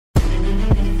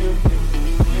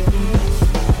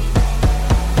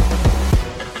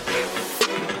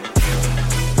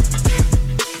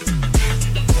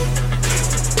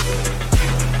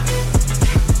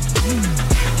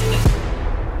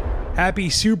Happy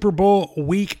Super Bowl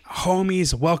week,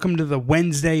 homies. Welcome to the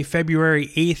Wednesday, February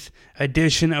 8th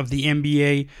edition of the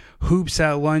NBA Hoops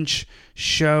at Lunch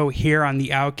show here on the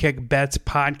Outkick Bets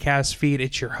podcast feed.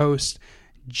 It's your host,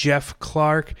 Jeff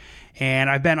Clark. And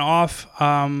I've been off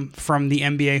from the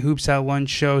NBA Hoops at Lunch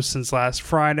show since last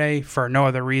Friday for no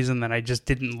other reason than I just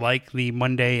didn't like the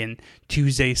Monday and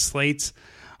Tuesday slates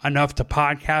enough to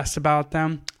podcast about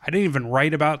them. I didn't even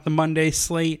write about the Monday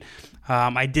slate.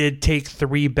 I did take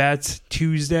 3 bets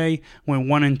Tuesday, went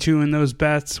 1 and 2 in those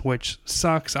bets, which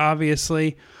sucks,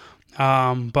 obviously.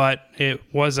 But it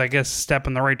was, I guess, a step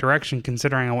in the right direction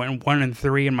considering I went 1 and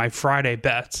 3 in my Friday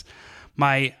bets.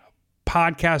 My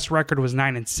podcast record was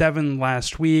 9 and 7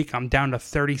 last week. I'm down to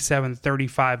 37,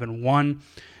 35 and 1.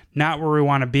 Not where we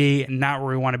want to be, not where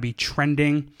we want to be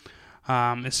trending,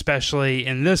 especially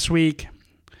in this week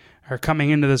or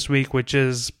coming into this week, which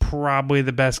is probably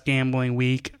the best gambling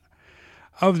week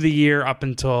of the year up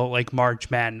until like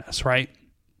March Madness, right?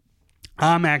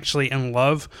 I'm actually in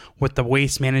love with the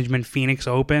Waste Management Phoenix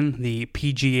Open, the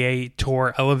PGA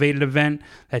Tour Elevated event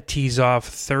that tees off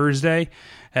Thursday.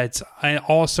 It's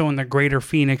also in the greater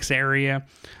Phoenix area.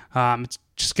 It's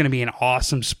just going to be an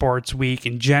awesome sports week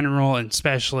in general, and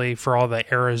especially for all the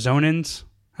Arizonans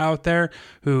out there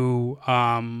who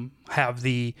have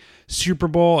the Super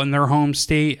Bowl in their home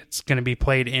state. It's going to be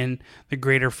played in the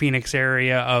greater Phoenix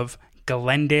area of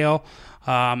Glendale,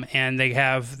 and they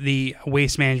have the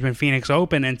Waste Management Phoenix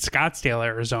Open in Scottsdale,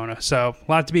 Arizona. So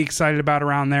a lot to be excited about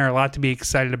around there, a lot to be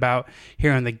excited about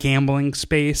here in the gambling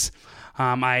space.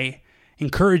 I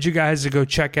encourage you guys to go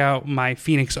check out my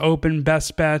Phoenix Open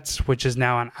best bets, which is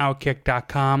now on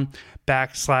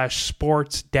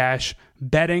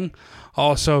outkick.com/sports-betting.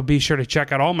 Also, be sure to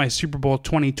check out all my Super Bowl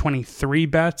 2023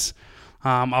 bets.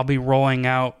 I'll be rolling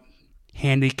out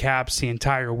handicaps the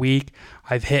entire week.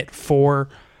 I've hit 4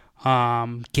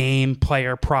 game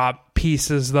player prop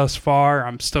pieces thus far.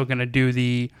 I'm still going to do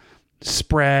the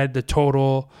spread, the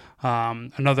total,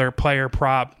 another player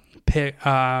prop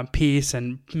piece,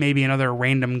 and maybe another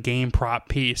random game prop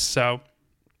piece. So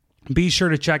be sure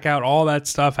to check out all that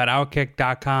stuff at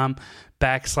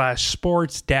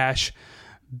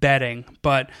outkick.com/sports-betting.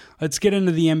 But let's get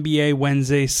into the NBA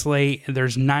Wednesday slate.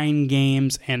 There's 9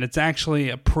 games, and it's actually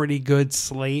a pretty good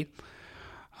slate.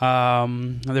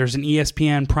 There's an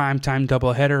ESPN primetime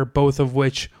doubleheader, both of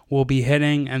which will be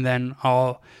hitting, and then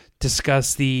I'll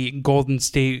discuss the Golden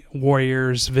State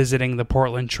Warriors visiting the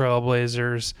Portland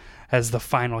Trailblazers as the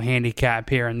final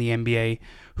handicap here in the NBA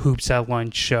Hoops at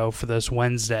Lunch show for this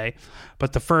Wednesday.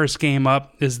 But the first game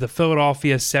up is the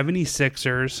Philadelphia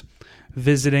 76ers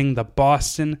visiting the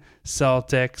Boston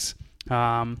Celtics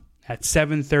at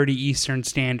 7:30 Eastern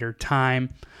Standard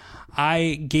Time.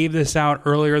 I gave this out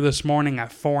earlier this morning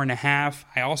at 4.5.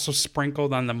 I also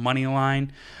sprinkled on the money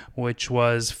line, which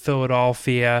was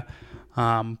Philadelphia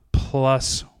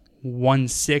plus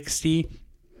 160.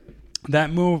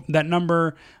 That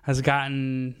number has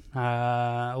gotten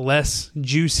less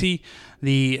juicy.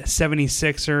 The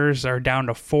 76ers are down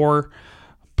to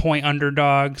 4-point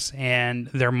underdogs, and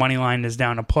their money line is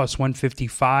down to plus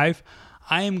 155.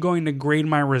 I am going to grade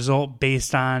my result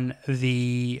based on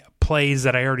the plays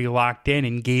that I already locked in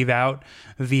and gave out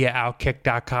via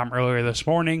Outkick.com earlier this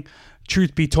morning.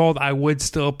 Truth be told, I would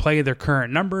still play their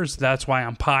current numbers. That's why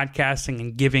I'm podcasting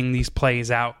and giving these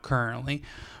plays out currently.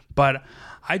 But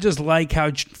I just like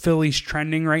how Philly's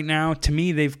trending right now. To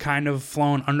me, they've kind of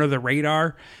flown under the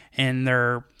radar in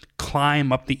their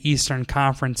climb up the Eastern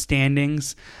Conference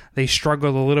standings. They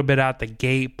struggled a little bit out the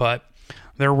gate, but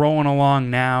they're rolling along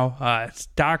now. It's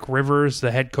Doc Rivers,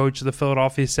 the head coach of the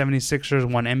Philadelphia 76ers,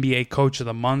 won NBA Coach of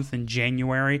the Month in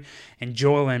January, and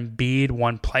Joel Embiid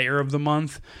won Player of the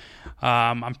Month.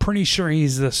 I'm pretty sure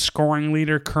he's the scoring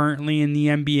leader currently in the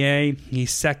NBA. He's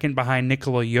second behind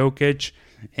Nikola Jokic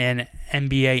in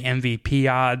NBA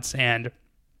MVP odds, and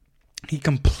he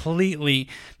completely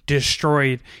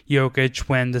destroyed Jokic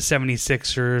when the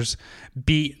 76ers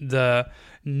beat the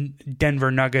Denver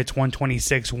Nuggets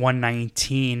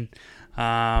 126-119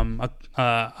 a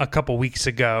couple weeks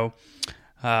ago.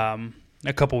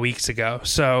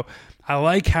 So I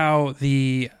like how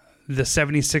the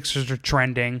 76ers are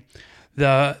trending.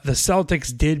 The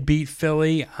Celtics did beat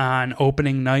Philly on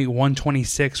opening night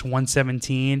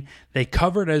 126-117. They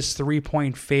covered as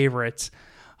 3-point favorites.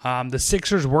 The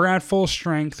Sixers were at full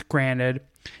strength, granted,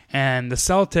 and the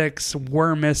Celtics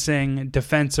were missing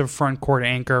defensive front court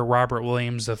anchor Robert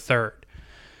Williams III.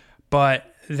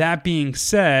 But that being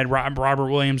said, Robert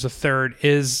Williams III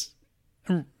is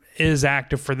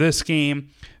active for this game.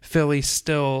 Philly's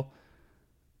still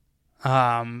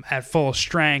at full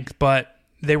strength, but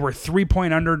they were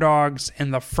 3-point underdogs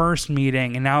in the first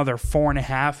meeting, and now they're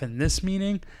 4.5 in this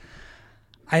meeting.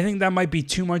 I think that might be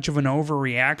too much of an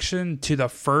overreaction to the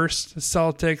first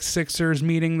Celtics-Sixers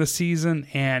meeting this season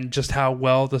and just how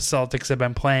well the Celtics have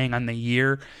been playing on the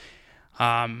year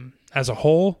as a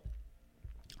whole.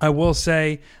 I will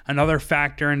say another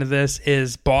factor into this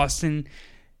is Boston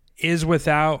is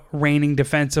without reigning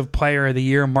Defensive Player of the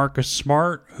Year Marcus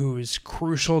Smart, who is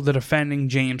crucial to defending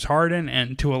James Harden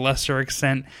and to a lesser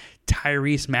extent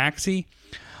Tyrese Maxey.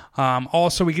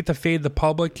 Also, we get to fade the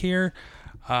public here.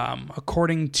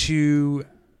 According to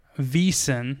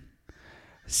VSiN,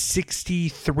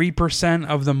 63%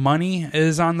 of the money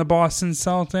is on the Boston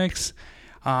Celtics.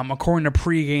 According to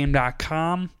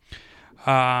pregame.com,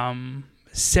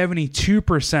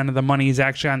 72% of the money is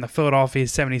actually on the Philadelphia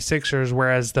 76ers,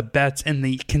 whereas the bets in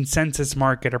the consensus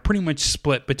market are pretty much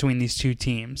split between these two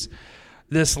teams.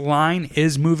 This line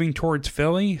is moving towards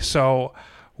Philly, so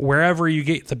wherever you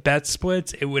get the bet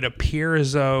splits, it would appear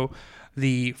as though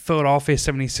the Philadelphia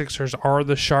 76ers are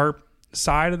the sharp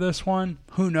side of this one.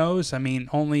 Who knows? I mean,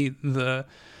 only the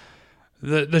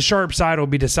sharp side will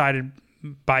be decided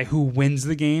by who wins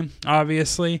the game,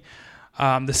 obviously.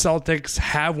 The Celtics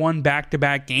have won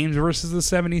back-to-back games versus the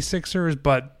 76ers,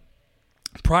 but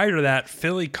prior to that,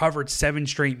 Philly covered 7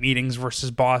 straight meetings versus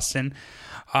Boston.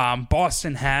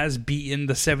 Boston has beaten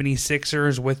the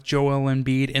 76ers with Joel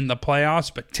Embiid in the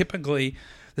playoffs, but typically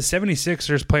the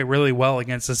 76ers play really well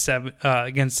against the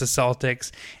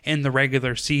Celtics in the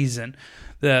regular season.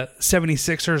 The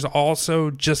 76ers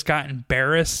also just got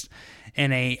embarrassed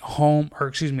in a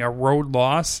road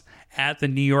loss at the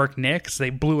New York Knicks. They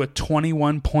blew a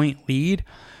 21-point lead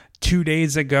 2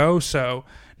 days ago. So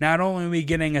not only are we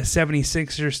getting a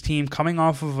 76ers team coming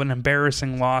off of an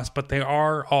embarrassing loss, but they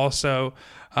are also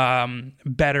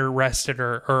better rested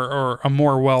or a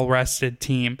more well-rested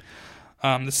team.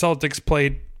 The Celtics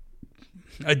played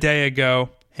a day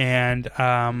ago, and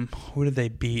who did they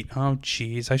beat? Oh,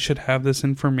 geez. I should have this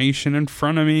information in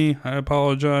front of me. I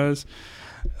apologize.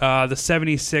 The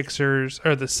 76ers,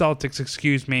 or the Celtics,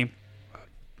 excuse me,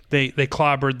 they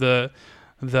clobbered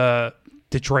the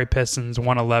Detroit Pistons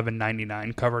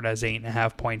 111-99, covered as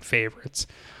 8.5-point favorites.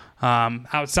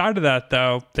 Outside of that,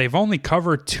 though, they've only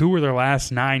covered 2 of their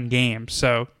last 9 games.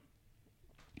 So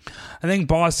I think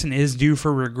Boston is due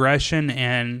for regression,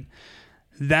 and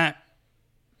that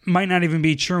might not even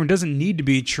be true. It doesn't need to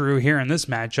be true here in this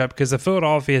matchup because the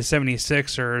Philadelphia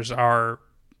 76ers are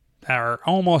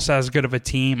almost as good of a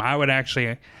team. I would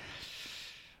actually...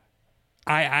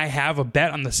 I have a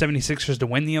bet on the 76ers to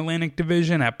win the Atlantic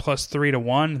Division at plus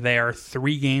 3-1. They are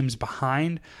 3 games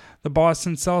behind the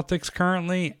Boston Celtics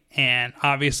currently, and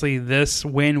obviously this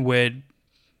win would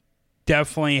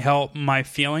definitely help my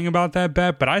feeling about that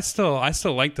bet, but I still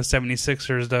like the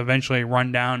 76ers to eventually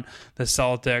run down the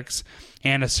Celtics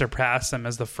and to surpass them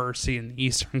as the first seed in the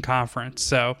Eastern Conference.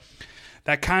 So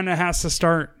that kind of has to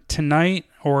start tonight,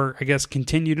 or I guess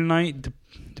continue tonight,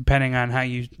 depending on how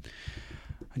you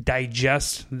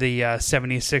digest the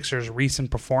 76ers'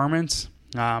 recent performance.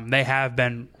 They have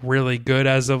been really good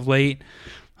as of late.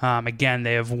 Again,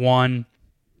 they have won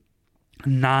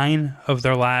 9 of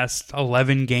their last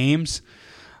 11 games.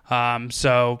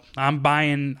 So I'm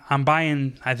buying,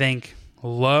 I think,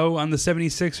 low on the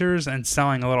 76ers and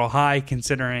selling a little high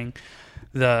selling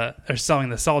the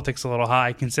Celtics a little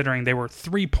high considering they were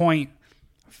 3-point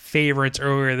favorites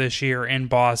earlier this year in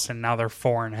Boston. Now they're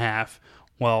 4.5.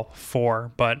 Well,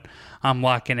 4, but I'm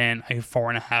locking in a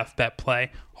 4.5 bet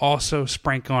play. Also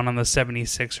sprinkling on the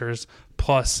 76ers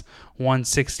plus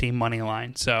 160 money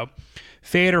line. So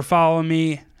fade or follow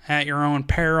me at your own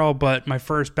peril, but my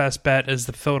first best bet is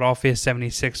the Philadelphia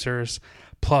 76ers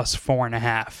plus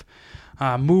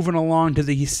 4.5. Moving along to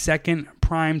the second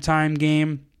primetime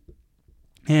game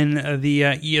in the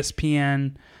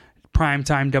ESPN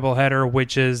primetime doubleheader,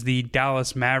 which is the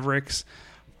Dallas Mavericks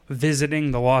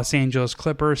visiting the Los Angeles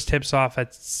Clippers. Tips off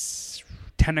at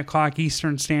 10 o'clock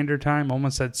Eastern Standard Time.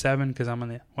 Almost at 7 because I'm on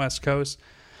the West Coast.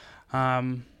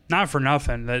 Not for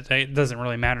nothing. It doesn't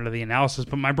really matter to the analysis,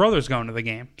 but my brother's going to the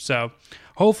game. So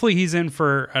hopefully he's in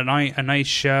for a nice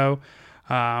show.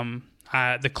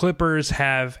 The Clippers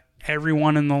have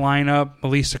everyone in the lineup, at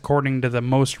least according to the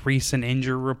most recent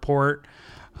injury report,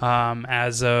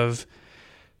 as of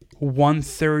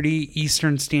 1:30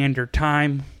 Eastern Standard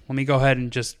Time. Let me go ahead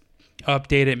and just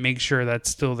update it, make sure that's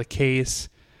still the case.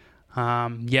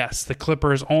 Yes, the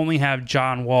Clippers only have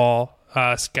John Wall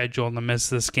scheduled to miss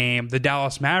this game. The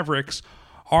Dallas Mavericks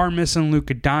are missing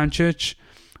Luka Doncic,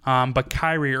 but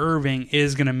Kyrie Irving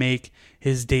is going to make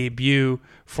his debut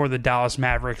for the Dallas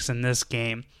Mavericks in this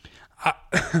game.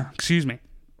 Excuse me.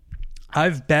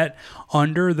 I've bet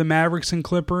under the Mavericks and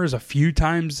Clippers a few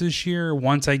times this year.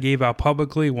 Once I gave out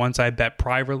publicly, once I bet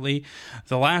privately.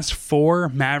 The last 4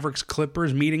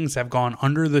 Mavericks-Clippers meetings have gone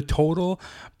under the total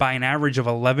by an average of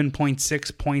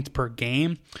 11.6 points per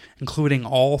game, including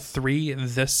all 3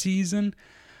 this season.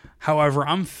 However,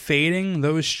 I'm fading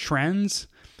those trends,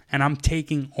 and I'm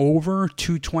taking over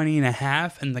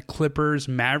 220.5 in the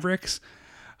Clippers-Mavericks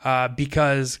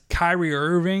because Kyrie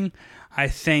Irving, I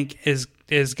think, is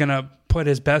going to put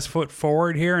his best foot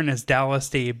forward here in his Dallas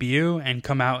debut and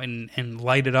come out and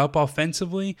light it up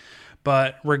offensively.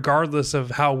 But regardless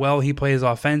of how well he plays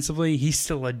offensively, he's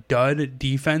still a dud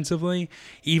defensively,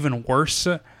 even worse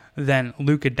than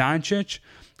Luka Doncic.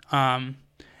 And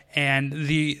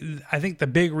I think the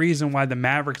big reason why the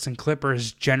Mavericks and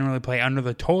Clippers generally play under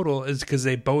the total is because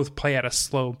they both play at a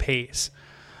slow pace.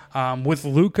 With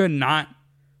Luka not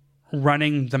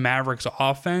running the Mavericks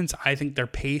offense, I think their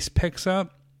pace picks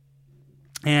up.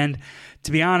 And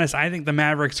to be honest, I think the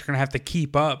Mavericks are going to have to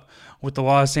keep up with the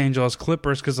Los Angeles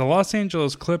Clippers because the Los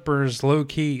Angeles Clippers,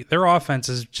 low-key, their offense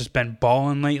has just been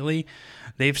balling lately.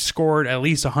 They've scored at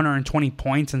least 120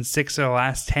 points in 6 of the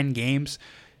last 10 games.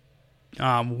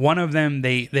 One of them,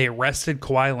 they arrested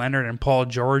Kawhi Leonard and Paul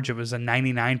George. It was a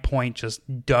 99-point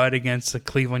just dud against the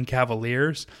Cleveland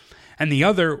Cavaliers. And the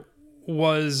other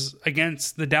was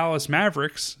against the Dallas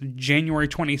Mavericks, January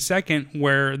 22nd,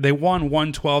 where they won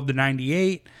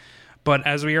 112-98. But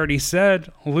as we already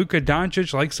said, Luka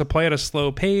Doncic likes to play at a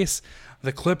slow pace.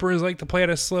 The Clippers like to play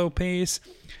at a slow pace.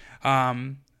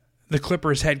 The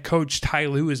Clippers head coach Ty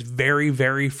Lue is very,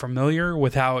 very familiar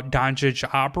with how Doncic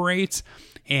operates,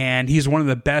 and he's one of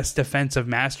the best defensive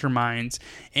masterminds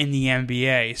in the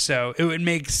NBA. So it would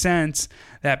make sense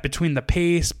that between the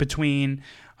pace,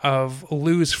 of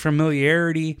Lue's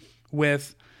familiarity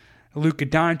with Luka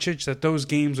Doncic, that those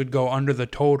games would go under the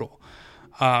total.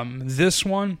 This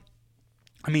one,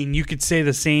 I mean, you could say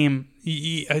the same.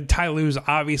 Ty Lue's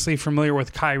obviously familiar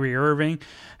with Kyrie Irving,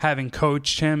 having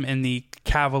coached him in the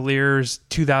Cavaliers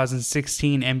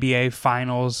 2016 NBA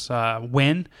Finals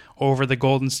win over the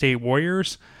Golden State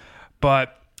Warriors.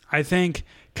 But I think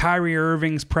Kyrie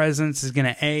Irving's presence is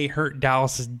going to, A, hurt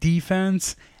Dallas's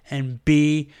defense, and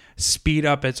B, speed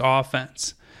up its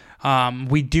offense.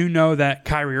 We do know that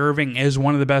Kyrie Irving is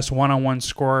one of the best one-on-one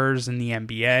scorers in the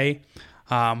NBA,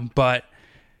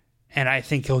 and I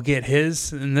think he'll get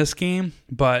his in this game.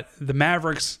 But the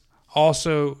Mavericks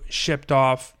also shipped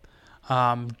off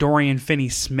Dorian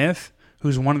Finney-Smith,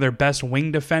 who's one of their best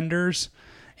wing defenders,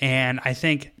 and I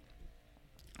think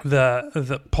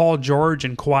the Paul George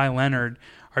and Kawhi Leonard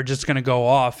are just going to go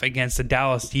off against the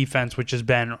Dallas defense, which has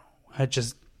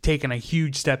just taken a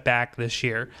huge step back this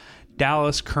year.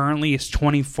 Dallas currently is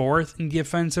 24th in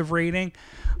defensive rating.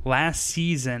 Last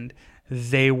season,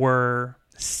 they were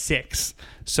 6th.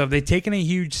 So they've taken a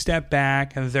huge step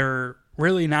back. They're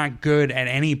really not good at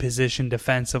any position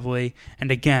defensively. And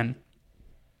again,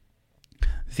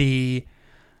 the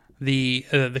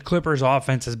Clippers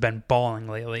offense has been balling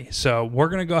lately. So we're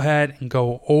going to go ahead and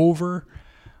go over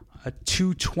a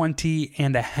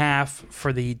 220.5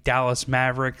 for the Dallas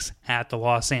Mavericks at the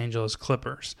Los Angeles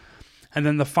Clippers. And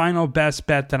then the final best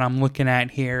bet that I'm looking at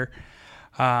here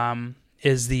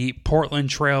is the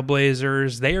Portland Trail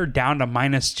Blazers. They are down to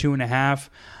 -2.5.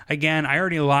 Again, I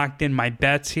already locked in my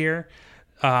bets here.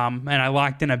 And I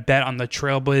locked in a bet on the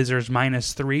Trailblazers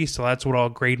 -3. So that's what I'll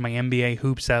grade my NBA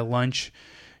Hoops at Lunch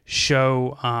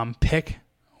show pick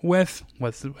with.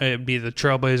 It'd be the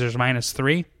Trailblazers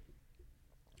 -3.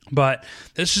 But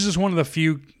this is just one of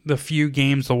the few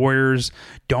games the Warriors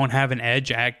don't have an edge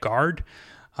at guard.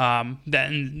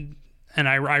 And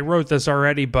I wrote this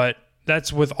already, but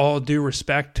that's with all due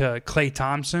respect to Klay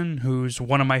Thompson, who's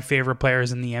one of my favorite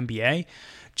players in the NBA.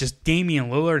 Just Damian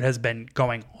Lillard has been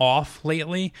going off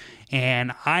lately,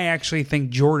 and I actually think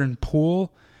Jordan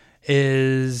Poole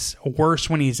is worse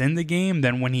when he's in the game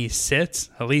than when he sits.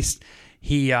 At least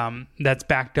that's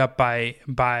backed up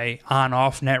by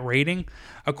on-off net rating.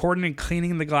 According to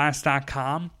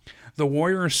cleaningtheglass.com, the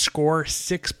Warriors score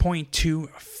 6.2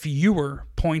 fewer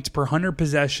points per 100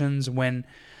 possessions when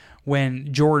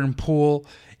Jordan Poole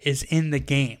is in the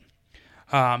game.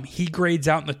 He grades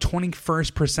out in the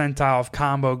 21st percentile of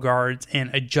combo guards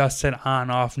in adjusted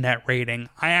on-off net rating.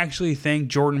 I actually think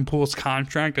Jordan Poole's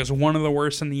contract is one of the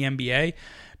worst in the NBA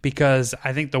because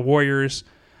I think the Warriors,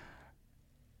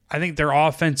 their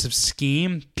offensive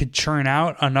scheme could churn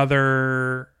out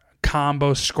another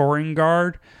combo scoring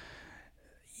guard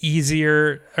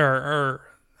easier, or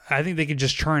I think they could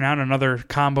just churn out another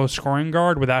combo scoring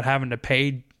guard without having to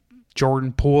pay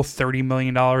Jordan Poole $30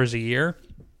 million a year.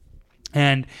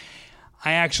 And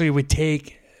I actually would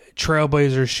take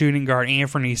Trailblazers shooting guard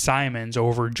Anthony Simons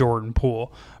over Jordan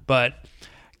Poole. But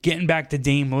getting back to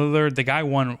Dame Lillard, the guy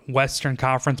won Western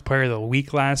Conference Player of the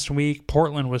Week last week.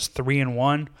 Portland was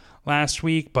 3-1 last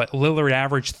week, but Lillard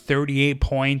averaged 38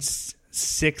 points,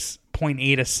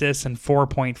 6.8 assists, and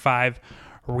 4.5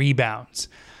 rebounds.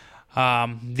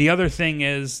 The other thing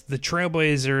is the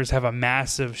Trailblazers have a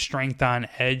massive strength on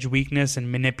edge weakness in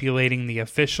manipulating the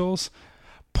officials.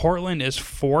 Portland is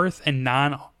 4th in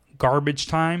non-garbage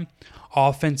time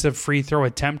offensive free throw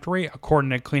attempt rate,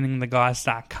 according to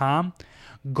cleaningtheglass.com.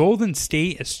 Golden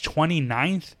State is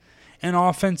 29th in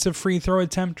offensive free throw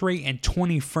attempt rate and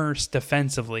 21st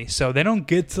defensively. So they don't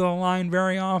get to the line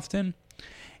very often,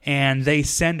 and they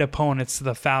send opponents to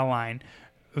the foul line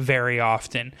very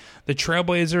often. The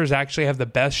Trailblazers actually have the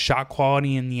best shot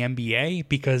quality in the NBA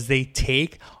because they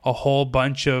take a whole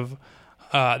bunch of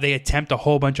they attempt a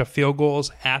whole bunch of field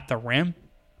goals at the rim.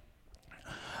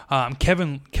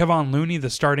 Kevon Looney, the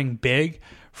starting big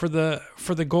for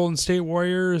the Golden State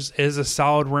Warriors, is a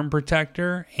solid rim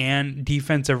protector and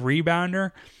defensive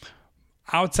rebounder.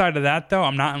 Outside of that, though,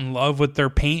 I'm not in love with their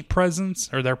paint presence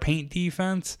or their paint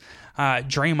defense.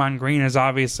 Draymond Green is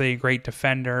obviously a great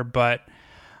defender, but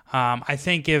I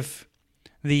think if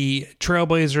the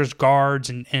Trailblazers guards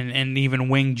and even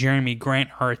wing Jeremy Grant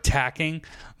are attacking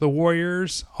the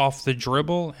Warriors off the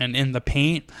dribble and in the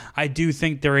paint, I do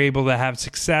think they're able to have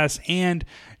success, and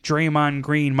Draymond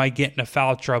Green might get into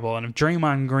foul trouble. And if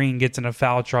Draymond Green gets into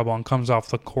foul trouble and comes off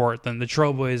the court, then the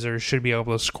Trailblazers should be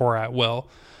able to score at will.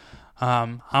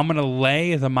 I'm going to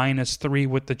lay the -3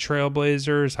 with the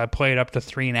Trailblazers. I played up to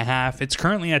 3.5. It's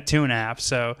currently at 2.5,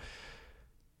 so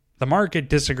the market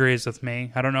disagrees with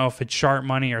me. I don't know if it's sharp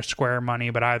money or square money,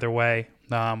 but either way,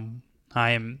 I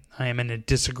am in a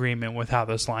disagreement with how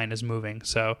this line is moving.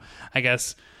 So I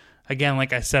guess, again,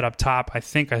 like I said up top, I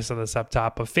think I said this up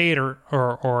top, a fade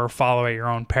or follow at your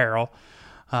own peril.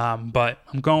 But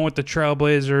I'm going with the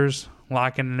Trailblazers,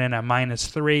 locking it in at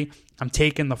 -3. I'm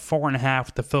taking the 4.5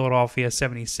 with the Philadelphia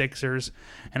 76ers,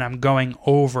 and I'm going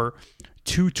over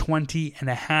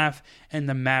 220.5 in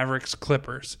the Mavericks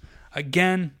Clippers.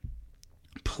 Again,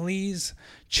 please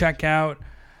check out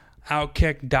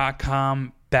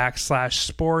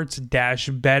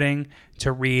outkick.com/sports-betting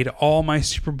to read all my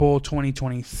Super Bowl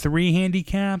 2023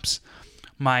 handicaps,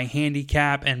 my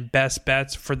handicap and best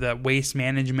bets for the Waste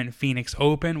Management Phoenix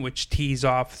Open, which tees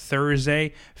off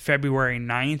Thursday, February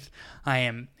 9th. I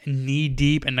am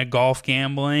knee-deep into golf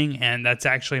gambling, and that's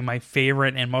actually my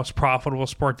favorite and most profitable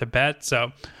sport to bet.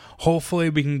 So hopefully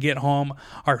we can get home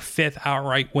our 5th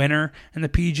outright winner in the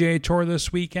PGA Tour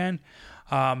this weekend.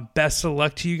 Best of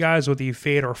luck to you guys, whether you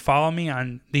fade or follow me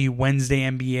on the Wednesday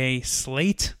NBA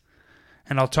slate.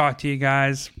 And I'll talk to you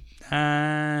guys.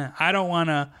 I don't want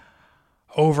to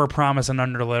overpromise and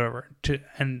underdeliver.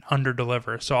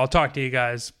 So I'll talk to you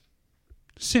guys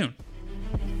soon.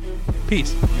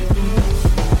 Peace.